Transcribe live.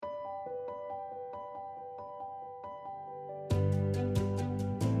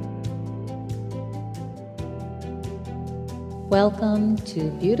Welcome to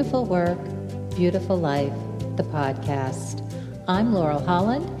Beautiful Work, Beautiful Life, the podcast. I'm Laurel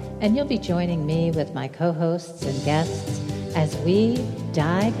Holland, and you'll be joining me with my co-hosts and guests as we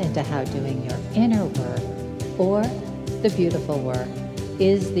dive into how doing your inner work, or the beautiful work,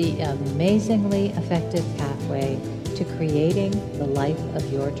 is the amazingly effective pathway to creating the life of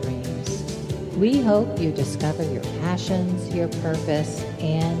your dreams. We hope you discover your passions, your purpose,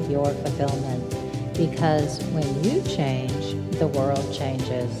 and your fulfillment. Because when you change, the world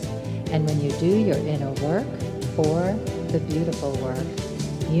changes. And when you do your inner work, or the beautiful work,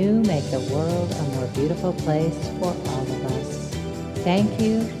 you make the world a more beautiful place for all of us. Thank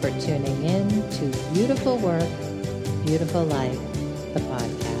you for tuning in to Beautiful Work, Beautiful Life, the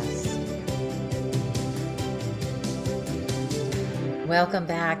podcast. Welcome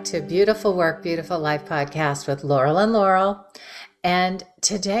back to Beautiful Work, Beautiful Life podcast with Laurel and Laurel. And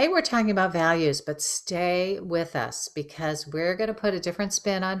today we're talking about values, but stay with us because we're going to put a different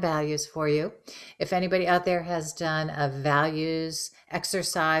spin on values for you. If anybody out there has done a values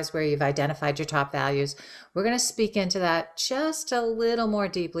exercise where you've identified your top values, we're going to speak into that just a little more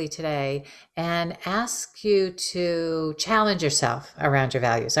deeply today and ask you to challenge yourself around your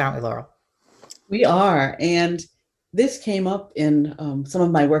values, aren't we, Laurel? We are. And this came up in some of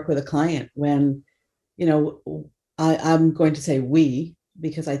my work with a client when, I'm going to say we,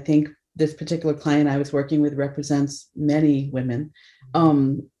 because I think this particular client I was working with represents many women,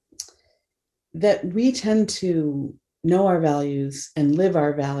 that we tend to know our values and live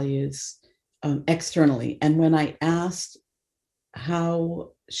our values externally. And when I asked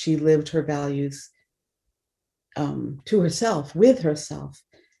how she lived her values to herself, with herself,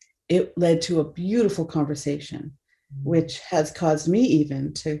 it led to a beautiful conversation, which has caused me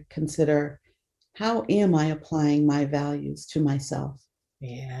even to consider, how am I applying my values to myself?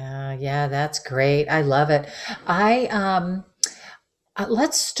 Yeah, that's great. I love it.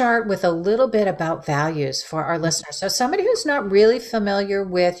 Let's start with a little bit about values for our listeners. So somebody who's not really familiar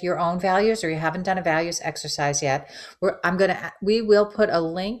with your own values, or you haven't done a values exercise yet, we will put a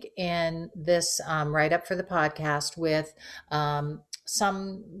link in this write-up for the podcast with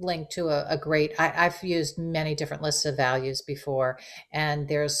some link to a great, I've used many different lists of values before, and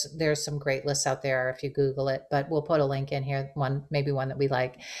there's some great lists out there if you Google it, but we'll put a link in here, maybe one that we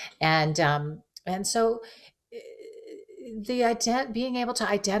like. And so being able to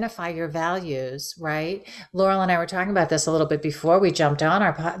identify your values, right? Laurel and I were talking about this a little bit before we jumped on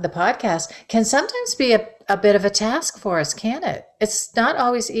the podcast, can sometimes be a bit of a task for us, can it? It's not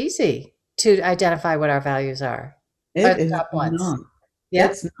always easy to identify what our values are. It is not. Yeah.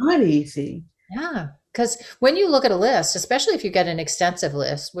 It's not easy. Yeah. Because when you look at a list, especially if you get an extensive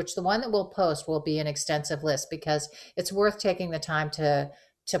list, which the one that we'll post will be an extensive list because it's worth taking the time to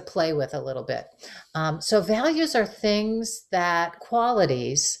play with a little bit. So values are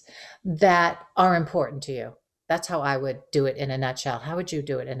qualities that are important to you. That's how I would do it in a nutshell. How would you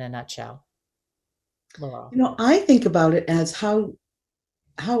do it in a nutshell, Laurel? I think about it as how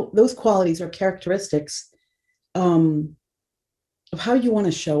those qualities or characteristics of how you want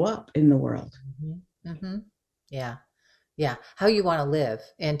to show up in the world. Mm-hmm. Mm-hmm. Yeah. How you want to live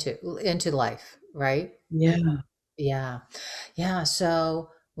into life, right? Yeah. So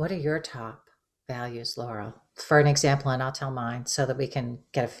what are your top values, Laurel? For an example, and I'll tell mine so that we can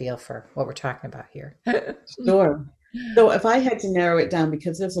get a feel for what we're talking about here. Sure. So if I had to narrow it down,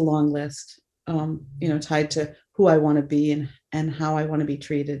 because there's a long list, tied to who I want to be and how I want to be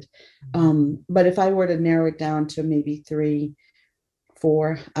treated. But if I were to narrow it down to maybe 3,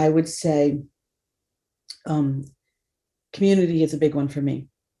 4, I would say community is a big one for me.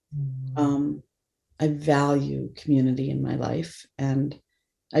 I value community in my life, and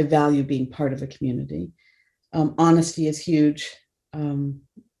I value being part of a community. Honesty is huge.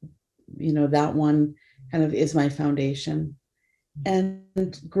 That one kind of is my foundation.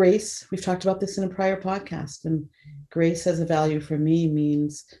 And grace, we've talked about this in a prior podcast, and grace as a value for me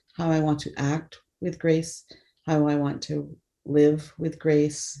means how I want to act with grace, how I want to live with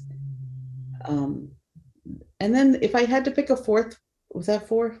grace. And then if I had to pick a fourth, was that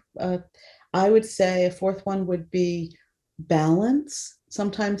 4? I would say a fourth one would be balance.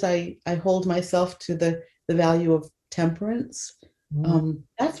 Sometimes I hold myself to the value of temperance.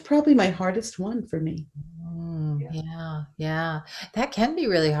 That's probably my hardest one for me. Yeah. That can be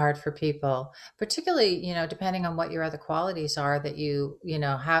really hard for people, particularly, depending on what your other qualities are that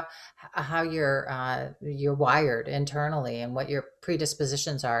how you're wired internally and what your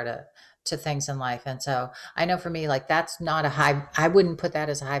predispositions are to things in life. And so I know for me, like that's not I wouldn't put that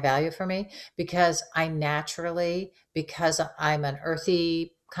as a high value for me because I'm an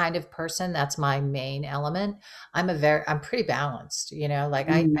earthy kind of person. That's my main element. I'm pretty balanced, like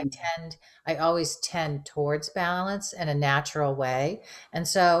Mm. I always tend towards balance in a natural way. And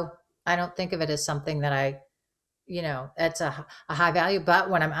so I don't think of it as something that it's a high value, but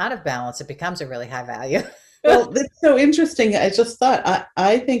when I'm out of balance, it becomes a really high value. Well, that's so interesting. I just thought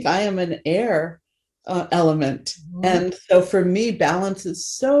I think I am an air element. Mhm. And so for me, balance is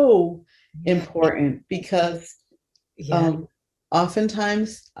so Yeah. important because Yeah. um,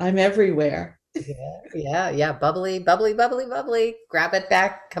 oftentimes I'm everywhere. Yeah. Yeah. Yeah. Bubbly, bubbly, bubbly, bubbly. Grab it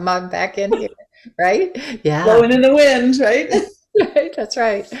back. Come on back in here. Right. Yeah. Blowing in the wind, right? Right, that's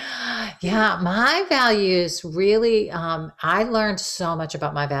right. Yeah, my values really, I learned so much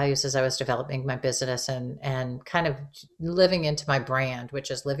about my values as I was developing my business and kind of living into my brand,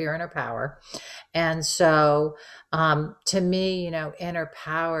 which is live your inner power. And so, to me, inner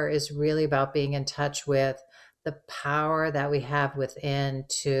power is really about being in touch with the power that we have within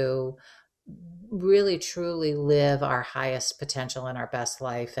to really truly live our highest potential and our best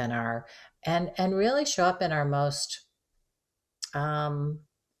life and really show up in our most um,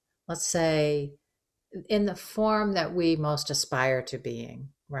 let's say in the form that we most aspire to being,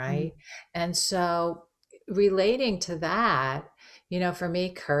 right? And so relating to that, for me,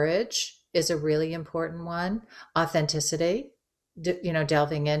 courage is a really important one. Authenticity,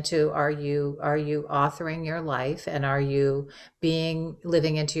 delving into, are you authoring your life, and are you being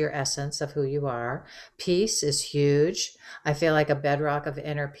living into your essence of who you are? Peace is huge. I feel like a bedrock of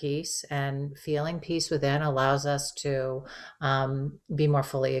inner peace, and feeling peace within allows us to be more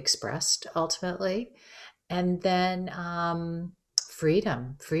fully expressed ultimately. And then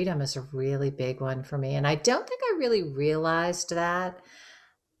freedom is a really big one for me, and I don't think I really realized that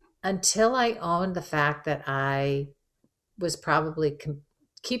until I owned the fact that I was probably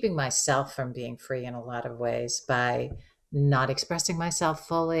keeping myself from being free in a lot of ways by not expressing myself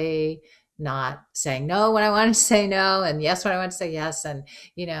fully, not saying no when I wanted to say no, and yes when I wanted to say yes. And,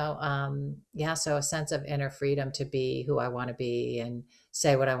 yeah, so a sense of inner freedom to be who I want to be and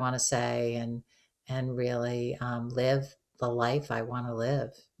say what I want to say and really live the life I want to live.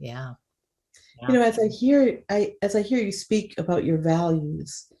 Yeah. You Yeah. know, as I hear you speak about your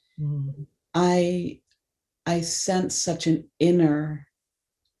values, Mm. I I sense such an inner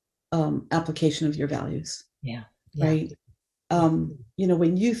application of your values, Yeah. Yeah. right? Yeah.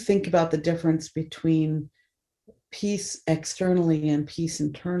 When you think about the difference between peace externally and peace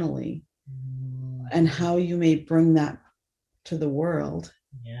internally, Mm. and how you may bring that to the world,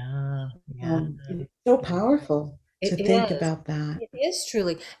 Yeah. Yeah. it's so powerful to It think is. about that. It is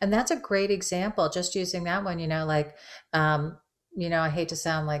truly. And that's a great example. Just using that one, like, um, I hate to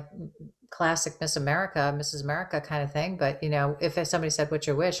sound like classic Miss America, Mrs. America kind of thing, but if somebody said, "What's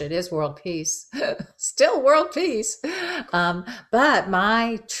your wish?" It is world peace. Still world peace. But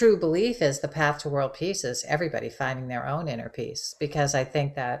my true belief is the path to world peace is everybody finding their own inner peace, because I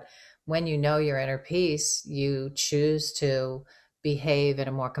think that when you know your inner peace, you choose to behave in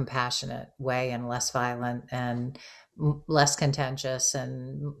a more compassionate way and less violent and less contentious,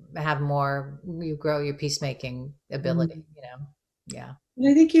 and have more, you grow your peacemaking ability, Mm. yeah. And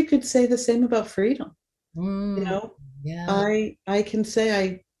I think you could say the same about freedom. You Mm, know, yeah. I can say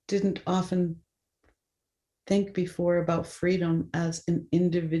I didn't often think before about freedom as an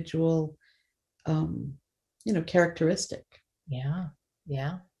individual, um, characteristic, Yeah.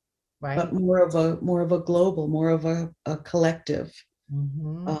 Yeah. but Right. more of a global, more of a collective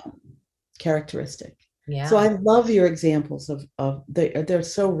Hmm. um, characteristic. So Yeah. I love your examples of they're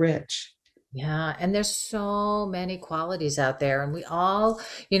so rich. Yeah, and there's so many qualities out there, and we all,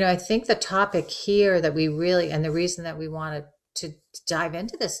 I think the topic here that we really, and the reason that we wanted to dive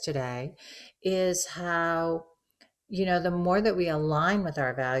into this today is how, the more that we align with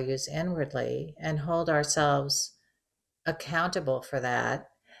our values inwardly and hold ourselves accountable for that,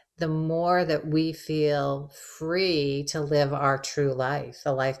 the more that we feel free to live our true life,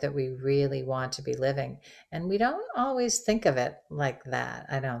 the life that we really want to be living. And we don't always think of it like that,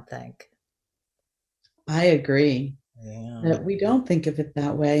 I don't think. I agree Yeah. that we don't think of it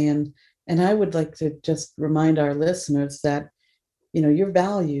that way, and I would like to just remind our listeners that your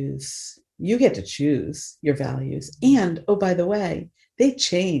values, you get to choose your values, and oh, by the way, they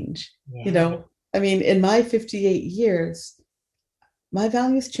change. you Yeah. know I mean, in my 58 years, my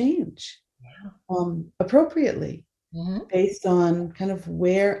values change Yeah. appropriately Hmm. based on kind of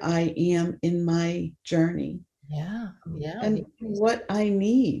where I am in my journey, Yeah. Yeah. and what I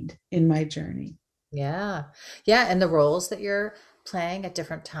need in my journey. Yeah. Yeah. And the roles that you're playing at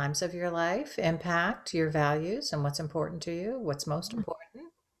different times of your life impact your values and what's important to you, what's most important.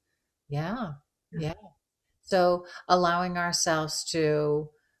 Yeah. Yeah. So allowing ourselves to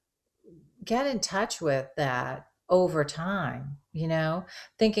get in touch with that over time,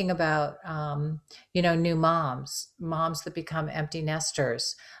 thinking about, new moms that become empty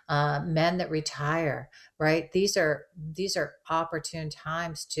nesters, men that retire, right? These are opportune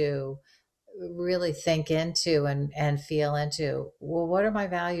times to really think into and feel into, well, what are my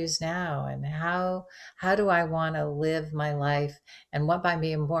values now, and how do I want to live my life, and what might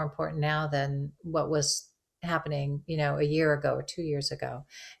be more important now than what was happening a year ago or 2 years ago,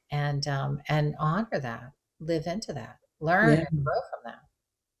 and honor that, live into that, learn Yeah. and grow from that.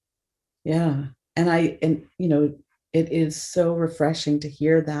 Yeah. And it is so refreshing to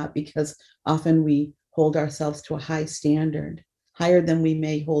hear that, because often we hold ourselves to a high standard, higher than we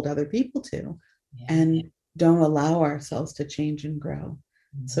may hold other people to, Yeah. and don't allow ourselves to change and grow.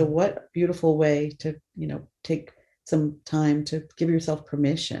 So Mhm. what a beautiful way to, take some time to give yourself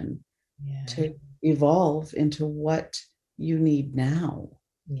permission Yeah. to evolve into what you need now.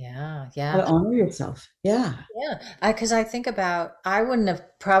 Yeah. How Yeah. to honor yourself. Yeah. Yeah, because I think about, I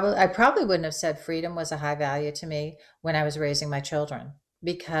probably wouldn't have said freedom was a high value to me when I was raising my children,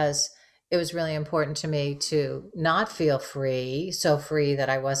 because it was really important to me to not feel free, so free that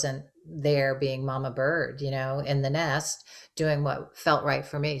I wasn't there being mama bird, in the nest, doing what felt right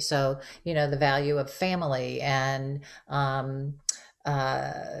for me. So, the value of family and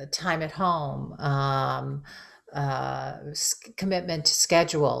time at home, commitment to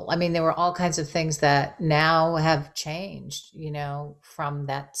schedule. I mean, there were all kinds of things that now have changed, from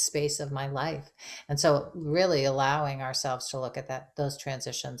that space of my life. And so really allowing ourselves to look at those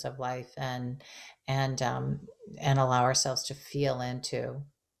transitions of life, and and allow ourselves to feel into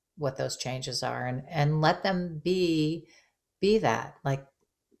what those changes are, and let them be that, like,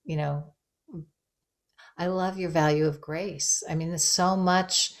 you know, I love your value of grace. I mean, there's so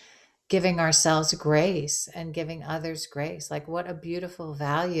much giving ourselves grace and giving others grace. Like, what a beautiful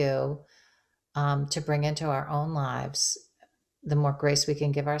value, to bring into our own lives. The more grace we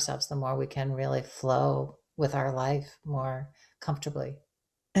can give ourselves, the more we can really flow with our life more comfortably.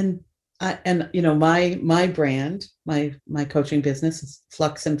 And my brand, my coaching business is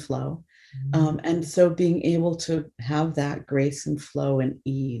Flux and Flow. Mhm. And so being able to have that grace and flow and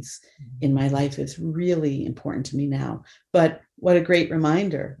ease in my life is really important to me now. But what a great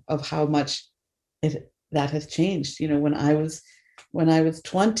reminder of how much that has changed. When I was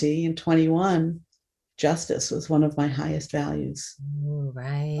 20 and 21, justice was one of my highest values. Ooh,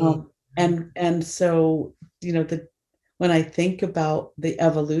 right. And so, the when I think about the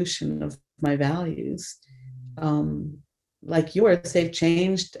evolution of my values, um, like yours, they've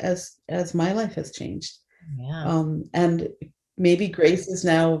changed as my life has changed. Yeah. And maybe grace is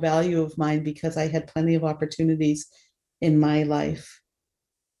now a value of mine because I had plenty of opportunities in my life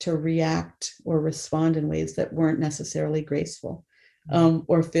to react or respond in ways that weren't necessarily graceful, Yeah.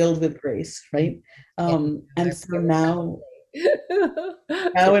 or filled with grace, right? Yeah. And so now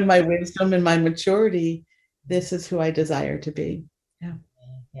in my wisdom and my maturity, this is who I desire to be. Yeah.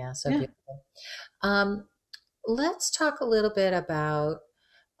 Yeah. So Yeah. beautiful. Um, let's talk a little bit about,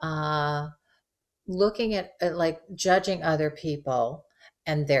 uh, looking at like judging other people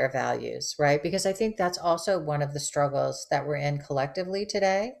and their values, right? Because I think that's also one of the struggles that we're in collectively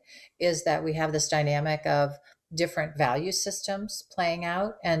today, is that we have this dynamic of different value systems playing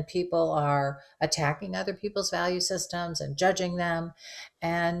out, and people are attacking other people's value systems and judging them.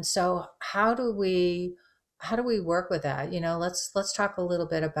 And so how do we work with that? Let's talk a little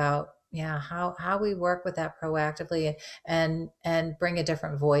bit about, yeah, how we work with that proactively, and bring a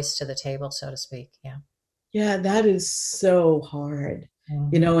different voice to the table, so to speak. Yeah. Yeah, that is so hard.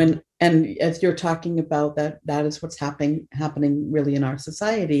 Mhm. And as you're talking about that, that is what's happening really in our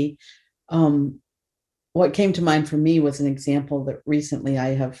society. Um, what came to mind for me was an example that recently I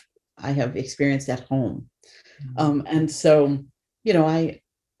have experienced at home. Mhm. And so,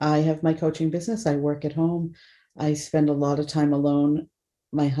 I have my coaching business. I work at home. I spend a lot of time alone.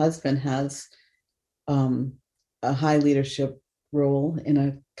 My husband has um, a high leadership role in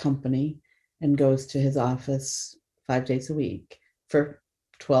a company and goes to his office 5 days a week for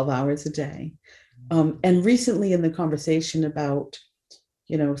 12 hours a day. And recently, in the conversation about,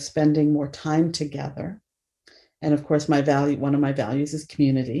 spending more time together, and of course, one of my values is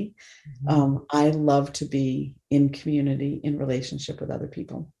community. Mhm. I love to be in community, in relationship with other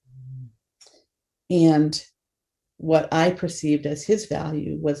people. And what I perceived as his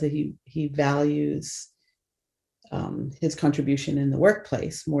value was that he values his contribution in the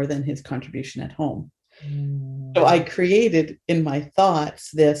workplace more than his contribution at home. So Mhm. I created in my thoughts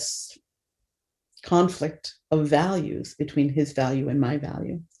this conflict of values between his value and my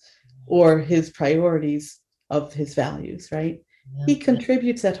value, or his priorities of his values, right? he Yeah.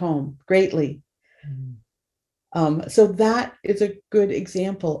 contributes at home greatly. Mhm. So that is a good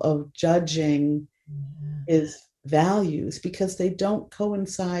example of judging Yeah. his values because they don't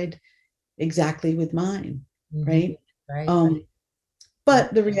coincide exactly with mine, Mhm. right? Right, Um, right. Yeah.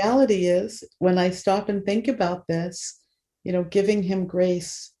 but the reality is, when I stop and think about this, giving him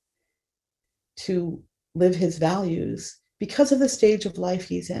grace to live his values because of the stage of life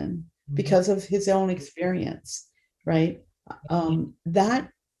he's in, Mhm. because of his own experience, right?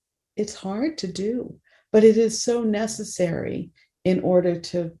 That it's hard to do, but it is so necessary in order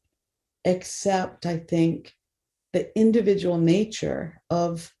to accept, I think, the individual nature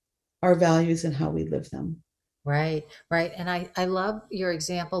of our values and how we live them. Right, right. And I love your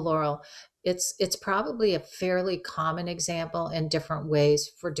example, Laurel. It's probably a fairly common example in different ways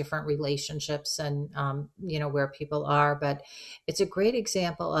for different relationships and where people are, but it's a great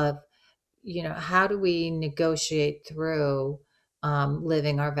example of how do we negotiate through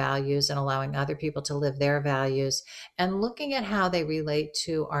living our values and allowing other people to live their values and looking at how they relate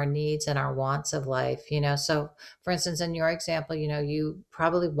to our needs and our wants of life, so for instance, in your example, you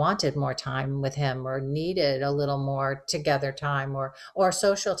probably wanted more time with him or needed a little more together time or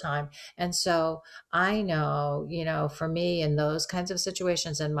social time. And so I know, for me in those kinds of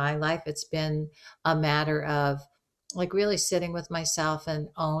situations in my life, it's been a matter of like really sitting with myself and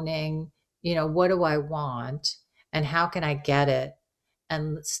owning, what do I want and how can I get it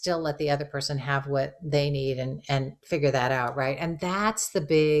and still let the other person have what they need and figure that out, right? And that's the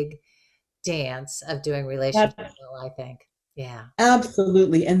big dance of doing relationship That's well, I think. Yeah.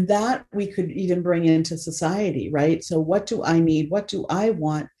 absolutely. And that we could even bring into society, right? So, what do I need? What do I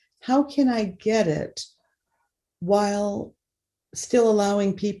want? How can I get it while still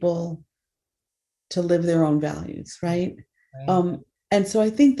allowing people to live their own values, right? Right. Um, and so I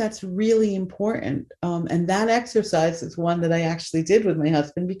think that's really important. And that exercise is one that I actually did with my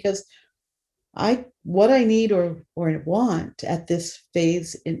husband because what I need or want at this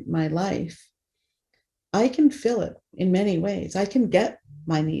phase in my life, I can fill it in many ways. I can get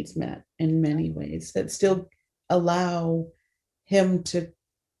my needs met in many ways that still allow him to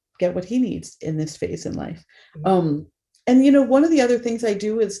get what he needs in this phase in life. Yeah. Um, and one of the other things I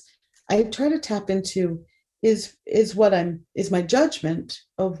do is I try to tap into is my judgment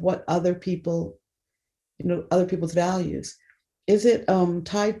of what other people, other people's values. Is it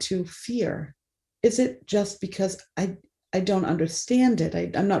tied to fear? Is it just because I don't understand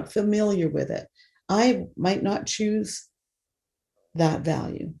it? I'm not familiar with it. I might not choose that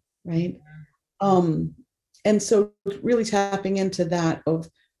value, right? Um, and so really tapping into that of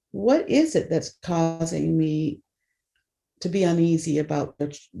what is it that's causing me to be uneasy about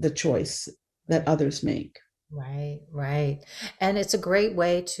the choice that others make. Right, right. And it's a great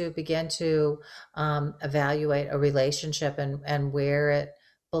way to begin to evaluate a relationship and where it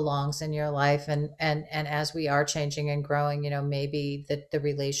belongs in your life. And as we are changing and growing, maybe the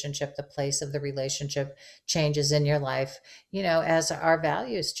relationship, the place of the relationship changes in your life, as our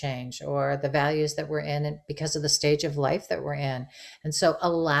values change or the values that we're in and because of the stage of life that we're in. And so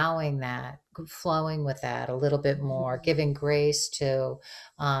allowing that, flowing with that a little bit more, giving grace to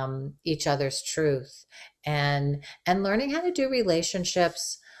each other's truth and learning how to do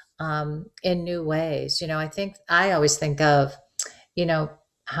relationships in new ways. I think I always think of, you know,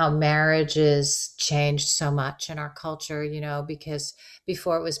 how marriages changed so much in our culture, because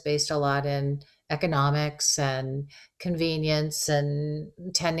before it was based a lot in economics and convenience and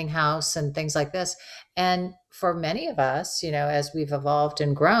tending house and things like this. And for many of us, as we've evolved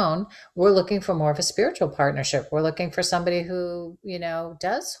and grown, we're looking for more of a spiritual partnership. We're looking for somebody who,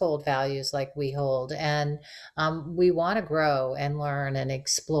 does hold values like we hold. And we want to grow and learn and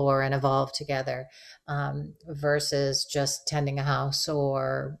explore and evolve together versus just tending a house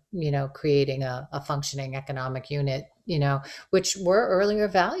or creating a functioning economic unit, which were earlier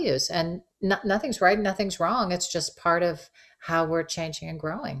values. And nothing's right, nothing's wrong. It's just part of how we're changing and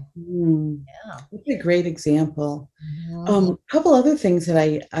growing. Mm, Yeah. that's a great example. Mhm. A couple other things that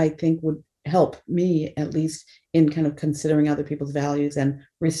I think would help me, at least in kind of considering other people's values and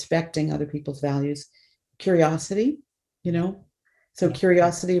respecting other people's values. Curiosity, you Yeah. know. So Yeah.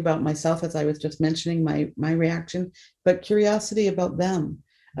 curiosity about myself, as I was just mentioning, my reaction, but curiosity about them,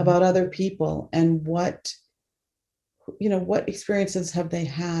 Mhm. about other people, and what experiences have they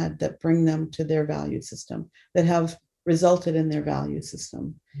had that bring them to their value system, that have resulted in their value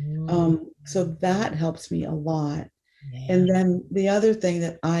system. Mhm. So that helps me a lot. Yeah. And then the other thing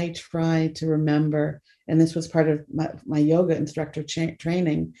that I try to remember, and this was part of my yoga instructor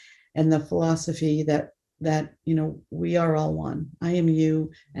training, and the philosophy that we are all one. I am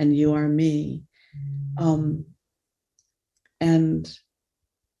you, and you are me. Mhm. Um, And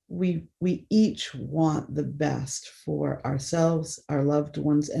we each want the best for ourselves, our loved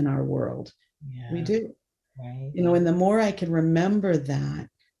ones, and our world. We Yeah. do. Right. And the more I can remember that,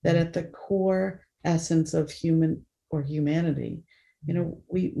 that Mm. at the core essence of human or humanity,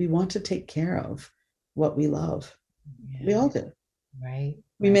 we want to take care of what we love. We Yeah. all do. Right.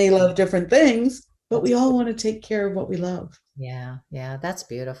 We Right. may love different things, but That's we all want to take care of what we love. Yeah, yeah, that's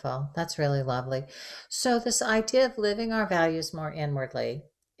beautiful. That's really lovely. So, this idea of living our values more inwardly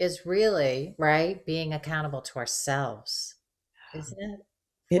is really, right, being accountable to ourselves, isn't it?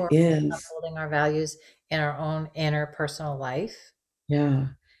 It For is. upholding our values in our own inner personal life. Yeah.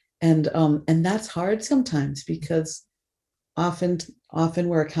 And that's hard sometimes because often often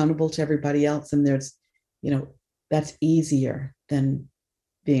we're accountable to everybody else, and there's, you know, that's easier than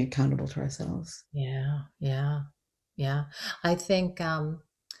being accountable to ourselves. Yeah, yeah, yeah. I think,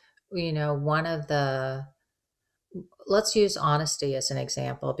 one of the, let's use honesty as an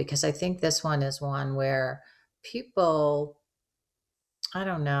example, because I think this one is one where people, I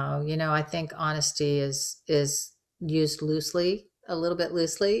don't know. I think honesty is used loosely, a little bit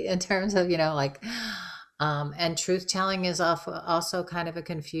loosely in terms of, like and truth telling is also kind of a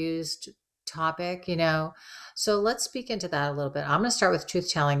confused topic. So let's speak into that a little bit. I'm going to start with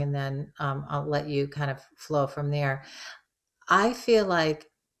truth telling, and then I'll let you kind of flow from there. I feel like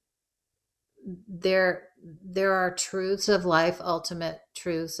there there are truths of life, ultimate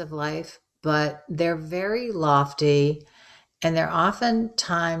truths of life, but they're very lofty, and they're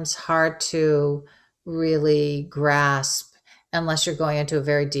oftentimes hard to really grasp unless you're going into a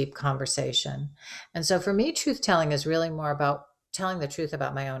very deep conversation. And so for me, truth telling is really more about telling the truth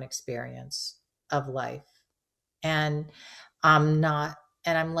about my own experience of life. And I'm not,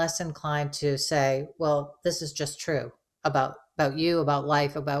 and I'm less inclined to say, well, this is just true about you, about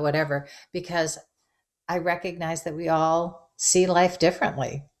life, about whatever, because I recognize that we all see life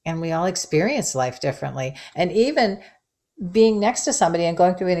differently and we all experience life differently. And even being next to somebody and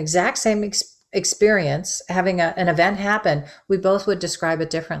going through an exact same experience, having an event happen, we both would describe it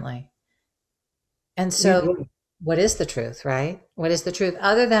differently. And We so, would. what is the truth, right? What is the truth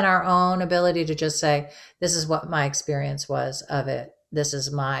other than our own ability to just say, this is what my experience was of it? This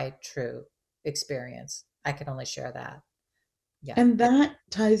is my true experience. I can only share that. Yeah. And that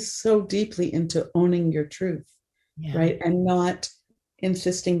ties so deeply into owning your truth, Yeah. right? And not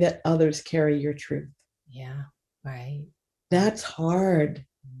insisting that others carry your truth. Yeah. Right. Right. That's hard.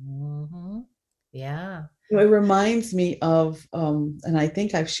 Hmm. Yeah. It reminds me of, and I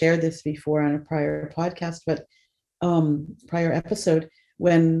think I've shared this before on a prior podcast, but prior episode,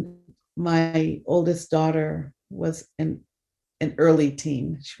 when my oldest daughter was an early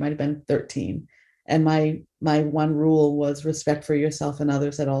teen. She might have been 13. And my one rule was respect for yourself and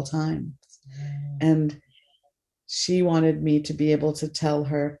others at all times. Mm. And she wanted me to be able to tell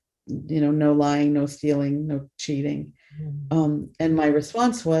her, no lying, no stealing, no cheating. Mhm. And my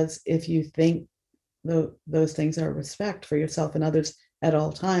response was, if you think those things are respect for yourself and others at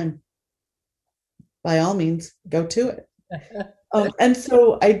all time, by all means, go to it. And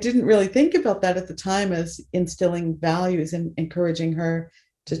so I didn't really think about that at the time as instilling values and encouraging her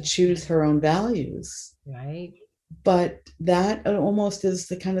to Yeah. choose her own values. Right. But that almost is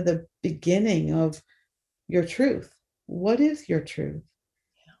the kind of the beginning of your truth. What is your truth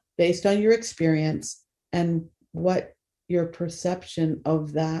based on your experience and what your perception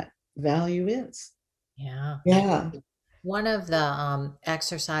of that value is? Yeah. Yeah. One of the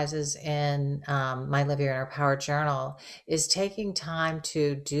exercises in my Live Your Inner Power journal is taking time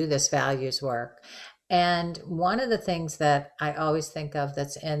to do this values work. And one of the things that I always think of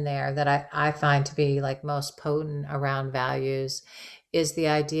that's in there that I find to be like most potent around values is the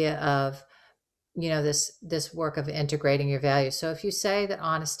idea of, this work of integrating your values. So if you say that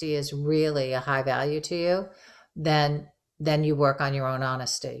honesty is really a high value to you, then then you work on your own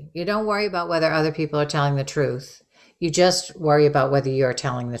honesty. You don't worry about whether other people are telling the truth. You just worry about whether you're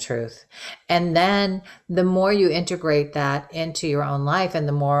telling the truth. And then the more you integrate that into your own life and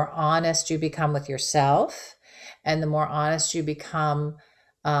the more honest you become with yourself and the more honest you become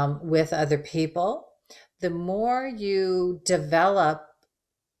with other people, the more you develop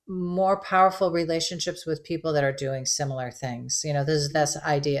more powerful relationships with people that are doing similar things. This is this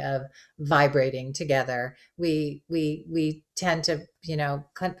idea of vibrating together. We tend to,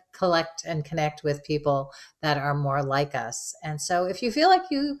 collect and connect with people that are more like us. And so if you feel like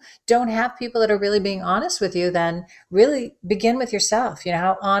you don't have people that are really being honest with you, then really begin with yourself.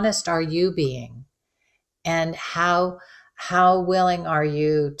 How honest are you being? And how willing are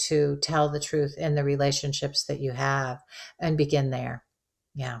you to tell the truth in the relationships that you have, and begin there.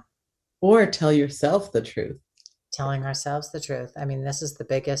 Yeah. Or tell yourself the truth. telling ourselves the truth. I mean, this is the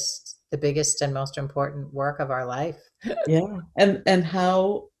biggest and most important work of our life. Yeah. And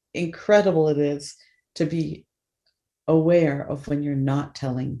how incredible it is to be aware of when you're not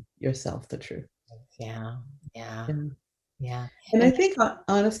telling yourself the truth. Yeah, yeah, Yeah. yeah. And I And think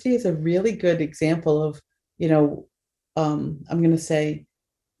honesty is a really good example of, you know, I'm going to say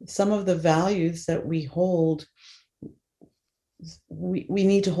some of the values that we hold, we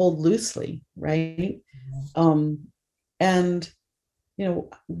need to hold loosely, right? Um, and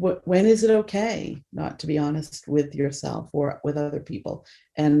when is it okay not to be honest with yourself or with other people?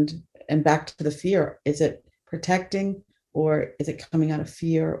 And back to the fear, is it protecting, or is it coming out of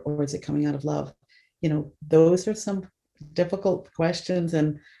fear, or is it coming out of love? Those are some difficult questions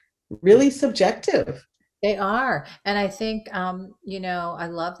and really subjective. they are. And I think, I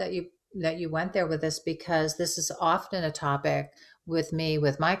love that you went there with this, because this is often a topic with me,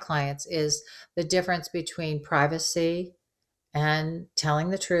 with my clients, is the difference between privacy and telling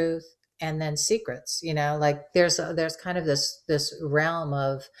the truth, and then secrets. Like there's kind of this realm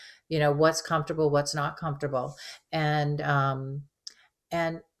of, what's comfortable, what's not comfortable. And um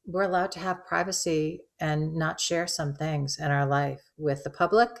and we're allowed to have privacy and not share some things in our life with the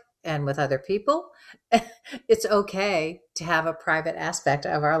public and with other people. It's okay to have a private aspect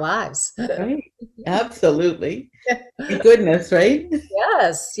of our lives. Right. Absolutely. Thank goodness, right?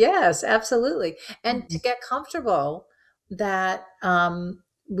 Yes, yes, absolutely. And to get comfortable that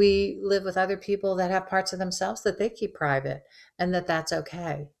we live with other people that have parts of themselves that they keep private, and that's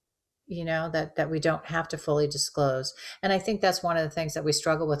okay. That we don't have to fully disclose. And I think that's one of the things that we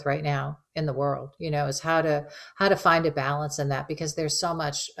struggle with right now in the world, is how to find a balance in that, because there's so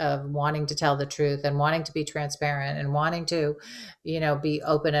much of wanting to tell the truth and wanting to be transparent and wanting to, be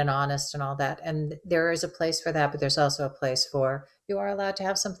open and honest and all that. And there is a place for that, but there's also a place for, you are allowed to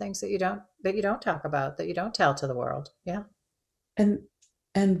have some things that you don't talk about, that you don't tell to the world. Yeah. and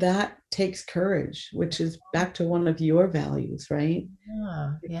and that takes courage, which is back to one of your values, right?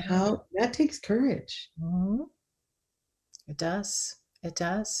 Yeah. Yeah. How that takes courage. Mhm. It does. It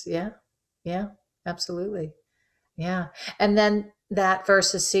does. Yeah. Yeah. Absolutely. Yeah. And then that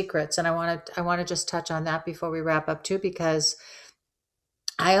versus secrets. And I want to just touch on that before we wrap up too, because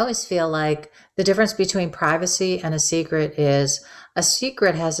I always feel like the difference between privacy and a secret is, a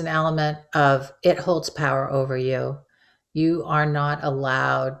secret has an element of, it holds power over you. You are not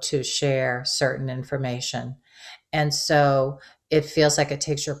allowed to share certain information. And so it feels like it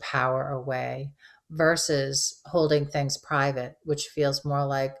takes your power away, versus holding things private, which feels more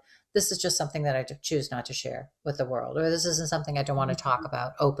like, this is just something that I choose not to share with the world, or this isn't something I don't want to talk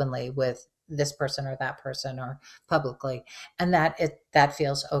about openly with this person or that person or publicly. And that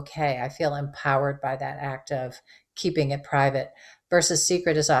feels okay. I feel empowered by that act of keeping it private, versus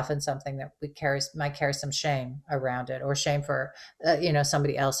secret is often something that might carry some shame around it, or shame for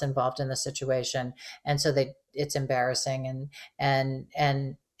somebody else involved in the situation. And so it's embarrassing,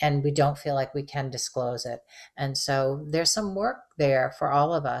 and we don't feel like we can disclose it. And so there's some work there for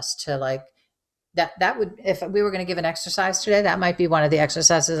all of us to, like, that would, if we were going to give an exercise today, that might be one of the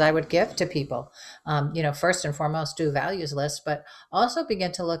exercises I would give to people. First and foremost, do values list, but also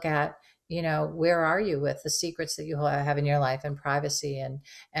begin to look at, where are you with the secrets that you have in your life, and privacy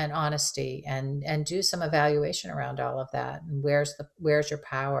and honesty, and do some evaluation around all of that. And where's your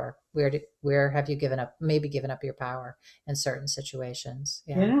power? Where have you given up your power in certain situations?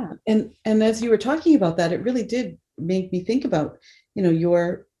 Yeah. Yeah. And as you were talking about that, it really did make me think about,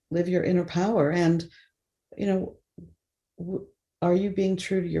 your live your inner power. And, you know, are you being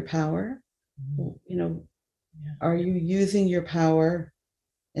true to your power? Mhm. You know, Yeah. are you using your power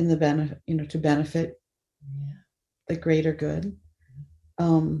in the benefit, to benefit Yeah. the greater good?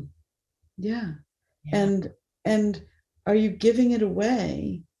 Um, yeah. Yeah. And are you giving it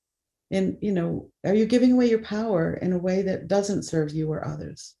away? And, are you giving away your power in a way that doesn't serve you or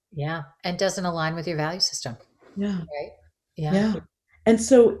others? Yeah. And doesn't align with your value system. Yeah. Right. Yeah. Yeah. And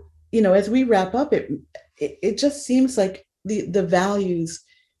so, as we wrap up, it just seems like the values,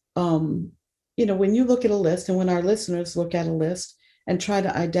 um, when you look at a list, and when our listeners look at a list and try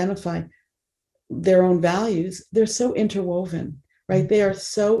to identify their own values, they're so interwoven, right? They are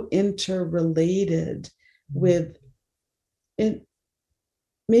so interrelated Mhm. with it.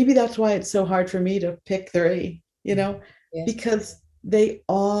 Maybe that's why it's so hard for me to pick three, Yeah. because they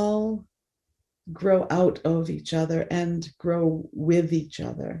all grow out of each other and grow with each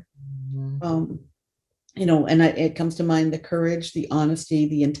other. Mhm. um, and it comes to mind the courage, the honesty,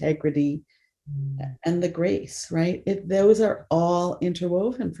 the integrity, Mhm. and the grace, right? Those are all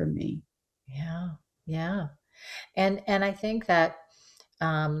interwoven for me. Yeah. Yeah. And I think that,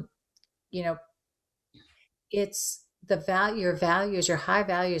 um, you know, it's your values, your high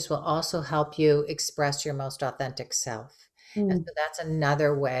values will also help you express your most authentic self. And Mm. so that's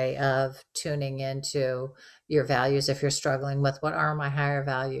another way of tuning into your values. If you're struggling with what are my higher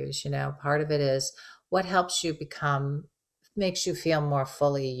values, part of it is what helps you makes you feel more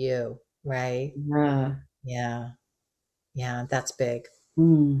fully you, right? Yeah. Yeah. Yeah. That's big.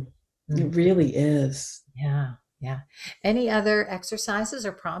 Mm. It Mm, really is. yeah. Yeah. Any other exercises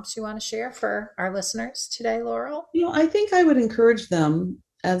or prompts you want to share for our listeners today, Laurel? I think I would encourage them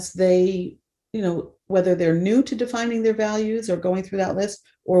as they, whether they're new to defining their values or going through that list,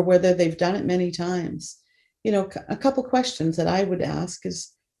 or whether they've done it many times. A couple questions that I would ask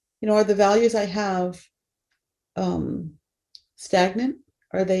is, are the values I have um, stagnant?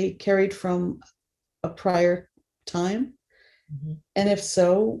 Are they carried from a prior time? Mhm. And if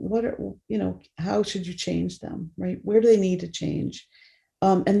so, how should you change them, right? Where do they need to change?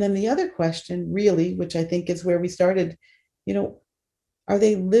 And then the other question, really, which I think is where we started, you know, are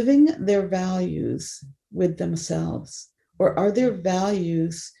they living their values with themselves? Or are their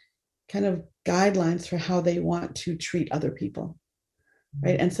values kind of guidelines for how they want to treat other people?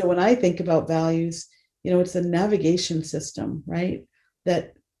 Right. And so when I think about values, it's a navigation system, right?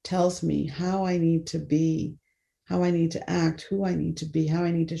 That tells me how I need to be, how I need to act, who I need to be, how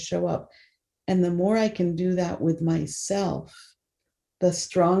I need to show up. And the more I can do that with myself, the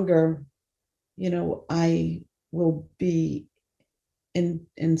stronger, I will be in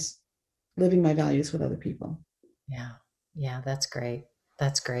living my values with other people. Yeah. Yeah. That's great.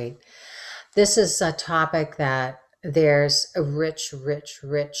 That's great. This is a topic that there's a rich,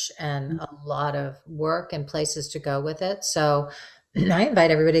 and a lot of work and places to go with it. So I invite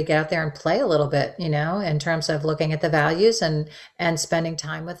everybody to get out there and play a little bit, in terms of looking at the values and spending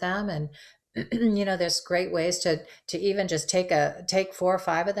time with them. And there's great ways to even just take 4 or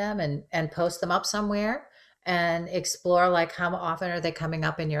 5 of them and post them up somewhere and explore, like, how often are they coming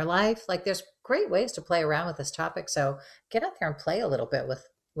up in your life? Like, there's great ways to play around with this topic. So get out there and play a little bit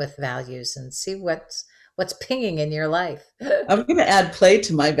with values and see what's pinging in your life. I'm going to add play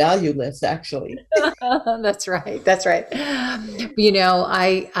to my value list, actually. That's right. That's right.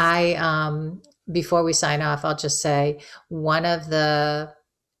 I before we sign off, I'll just say one of the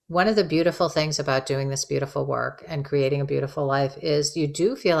beautiful things about doing this beautiful work and creating a beautiful life is you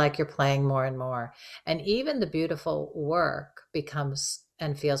do feel like you're playing more and more. And even the beautiful work becomes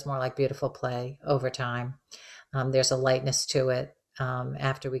and feels more like beautiful play over time. There's a lightness to it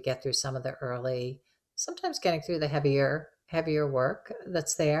after we get through some of the early, sometimes getting through the heavier work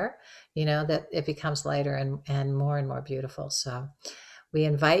that's there, that it becomes lighter and more beautiful. So we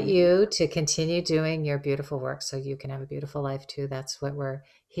invite you to continue doing your beautiful work so you can have a beautiful life too. That's what we're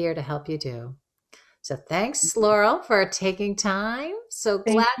here to help you do. So thanks, Laurel, for taking time. So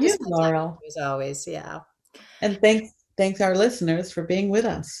glad Thank to you, spend time with Laurel. you as always. Yeah, And thanks our listeners for being with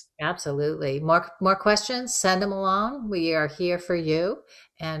us. absolutely. More questions, send them along. We are here for you,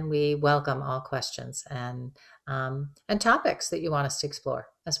 and we welcome all questions and topics that you want us to explore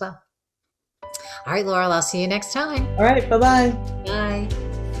as well. All right, Laurel, I'll see you next time. All right, bye-bye. Bye.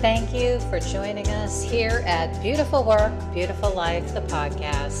 Thank you for joining us here at Beautiful Work, Beautiful Life, the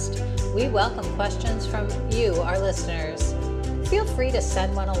podcast. We welcome questions from you, our listeners. Feel free to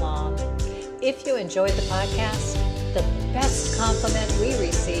send one along. If you enjoyed the podcast, the best compliment we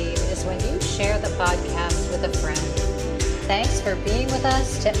receive is when you share the podcast with a friend. Thanks for being with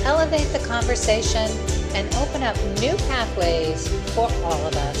us to elevate the conversation and open up new pathways for all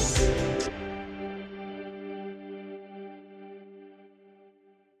of us.